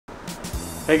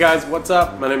Hey guys, what's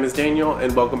up? My name is Daniel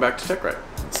and welcome back to Wright.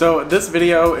 So this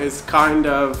video is kind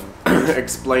of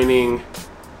explaining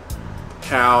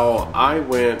how I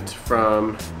went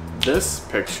from this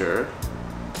picture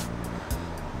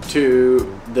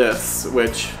to this,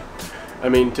 which, I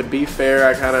mean, to be fair,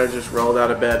 I kind of just rolled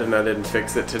out of bed and I didn't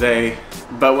fix it today.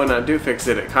 But when I do fix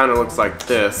it, it kind of looks like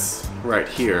this right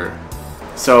here.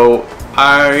 So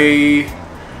I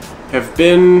have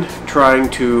been trying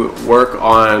to work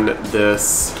on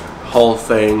this whole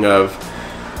thing of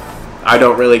I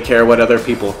don't really care what other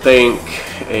people think,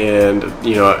 and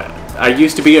you know, I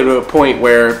used to be at a point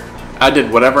where I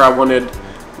did whatever I wanted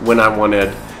when I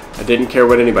wanted. I didn't care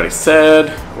what anybody said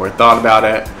or thought about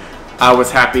it. I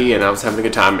was happy and I was having a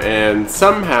good time, and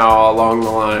somehow along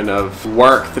the line of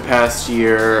work the past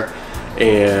year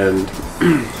and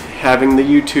having the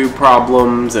YouTube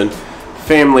problems and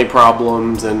family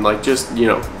problems and like just, you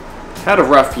know, had a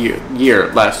rough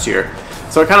year last year.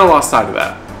 So I kind of lost sight of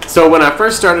that. So when I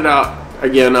first started out,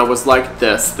 again, I was like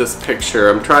this picture.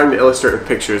 I'm trying to illustrate with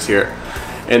pictures here.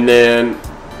 And then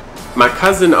my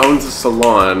cousin owns a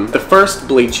salon. The first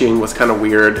bleaching was kind of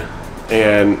weird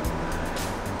and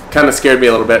kind of scared me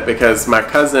a little bit because my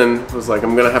cousin was like,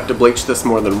 I'm gonna have to bleach this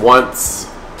more than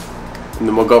once and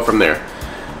then we'll go from there.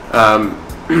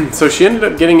 So she ended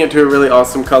up getting it to a really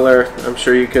awesome color. I'm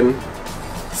sure you can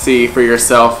see for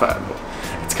yourself.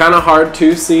 It's kind of hard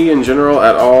to see in general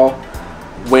at all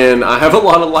when I have a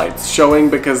lot of lights showing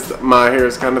because my hair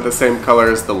is kind of the same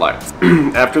color as the lights.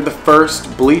 After the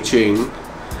first bleaching,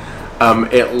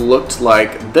 it looked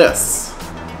like this,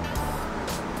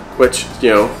 which, you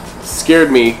know, scared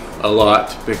me a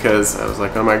lot because I was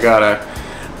like, oh my god,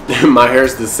 my hair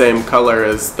is the same color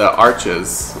as the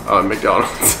arches on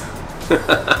McDonald's.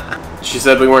 She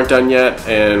said we weren't done yet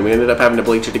and we ended up having to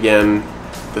bleach it again.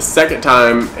 The second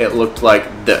time it looked like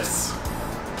this.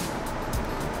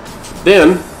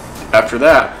 Then after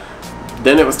that,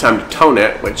 then it was time to tone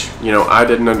it, which, you know, I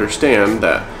didn't understand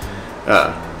that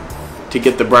to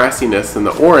get the brassiness and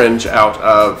the orange out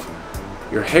of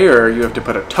your hair you have to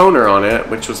put a toner on it,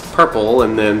 which was purple.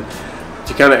 And then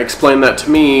she kind of explained that to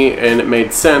me and it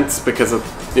made sense because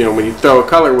of, you know, when you throw a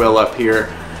color wheel up here,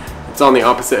 it's on the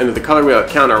opposite end of the color wheel. It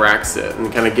counteracts it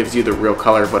and kind of gives you the real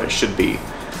color of what it should be.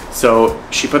 So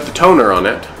she put the toner on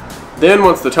it. Then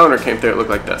once the toner came through, it looked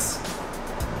like this.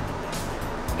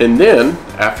 And then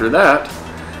after that,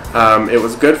 it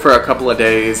was good for a couple of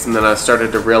days, and then I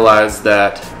started to realize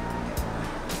that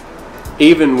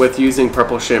even with using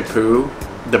purple shampoo,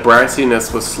 the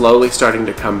brassiness was slowly starting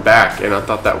to come back, and I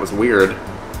thought that was weird.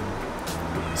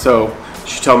 So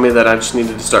she told me that I just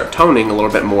needed to start toning a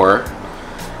little bit more.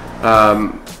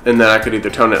 And then I could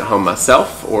either tone it at home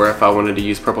myself, or if I wanted to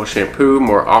use purple shampoo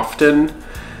more often,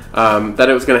 that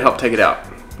it was going to help take it out.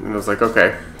 And I was like,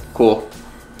 okay, cool.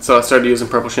 So I started using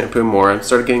purple shampoo more and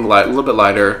started getting a little bit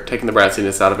lighter, taking the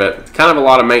brassiness out of it. It's kind of a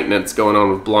lot of maintenance going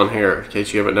on with blonde hair, in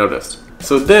case you haven't noticed.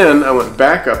 So then I went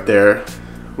back up there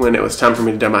when it was time for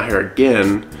me to dye my hair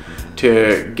again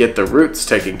to get the roots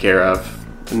taken care of.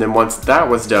 And then once that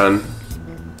was done,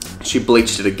 she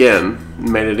bleached it again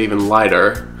and made it even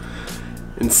lighter.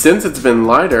 And since it's been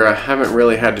lighter, I haven't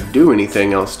really had to do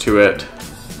anything else to it.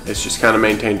 It's just kind of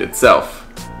maintained itself.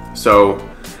 So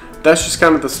that's just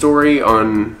kind of the story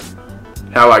on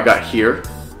how I got here.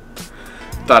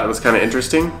 Thought it was kind of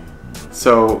interesting.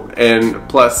 So, and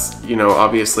plus, you know,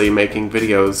 obviously making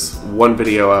videos, one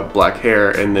video of black hair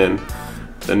and then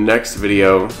the next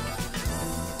video.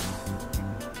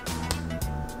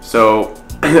 So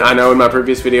I know in my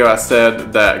previous video I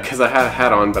said that, because I had a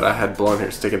hat on but I had blonde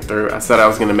hair sticking through, I said I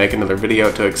was going to make another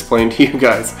video to explain to you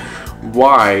guys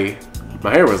why my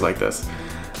hair was like this.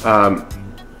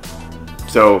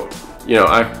 So, you know,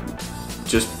 I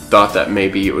just thought that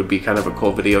maybe it would be kind of a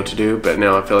cool video to do, but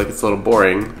now I feel like it's a little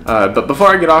boring. But before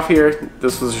I get off here,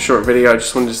 this was a short video. I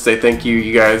just wanted to say thank you,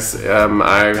 you guys.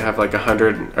 I have like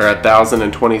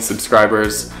 1,020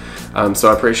 subscribers, so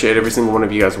I appreciate every single one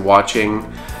of you guys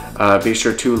watching. Be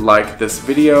sure to like this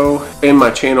video and my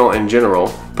channel in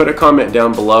general. Put a comment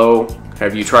down below.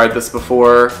 Have you tried this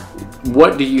before?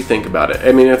 What do you think about it?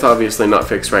 I mean, it's obviously not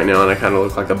fixed right now and I kind of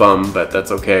look like a bum, but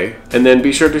that's okay. And then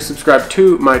be sure to subscribe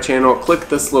to my channel. Click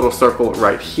this little circle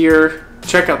right here.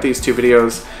 Check out these two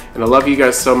videos. And I love you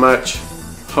guys so much.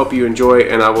 Hope you enjoy,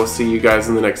 and I will see you guys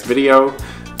in the next video,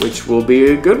 which will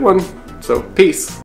be a good one. So, peace.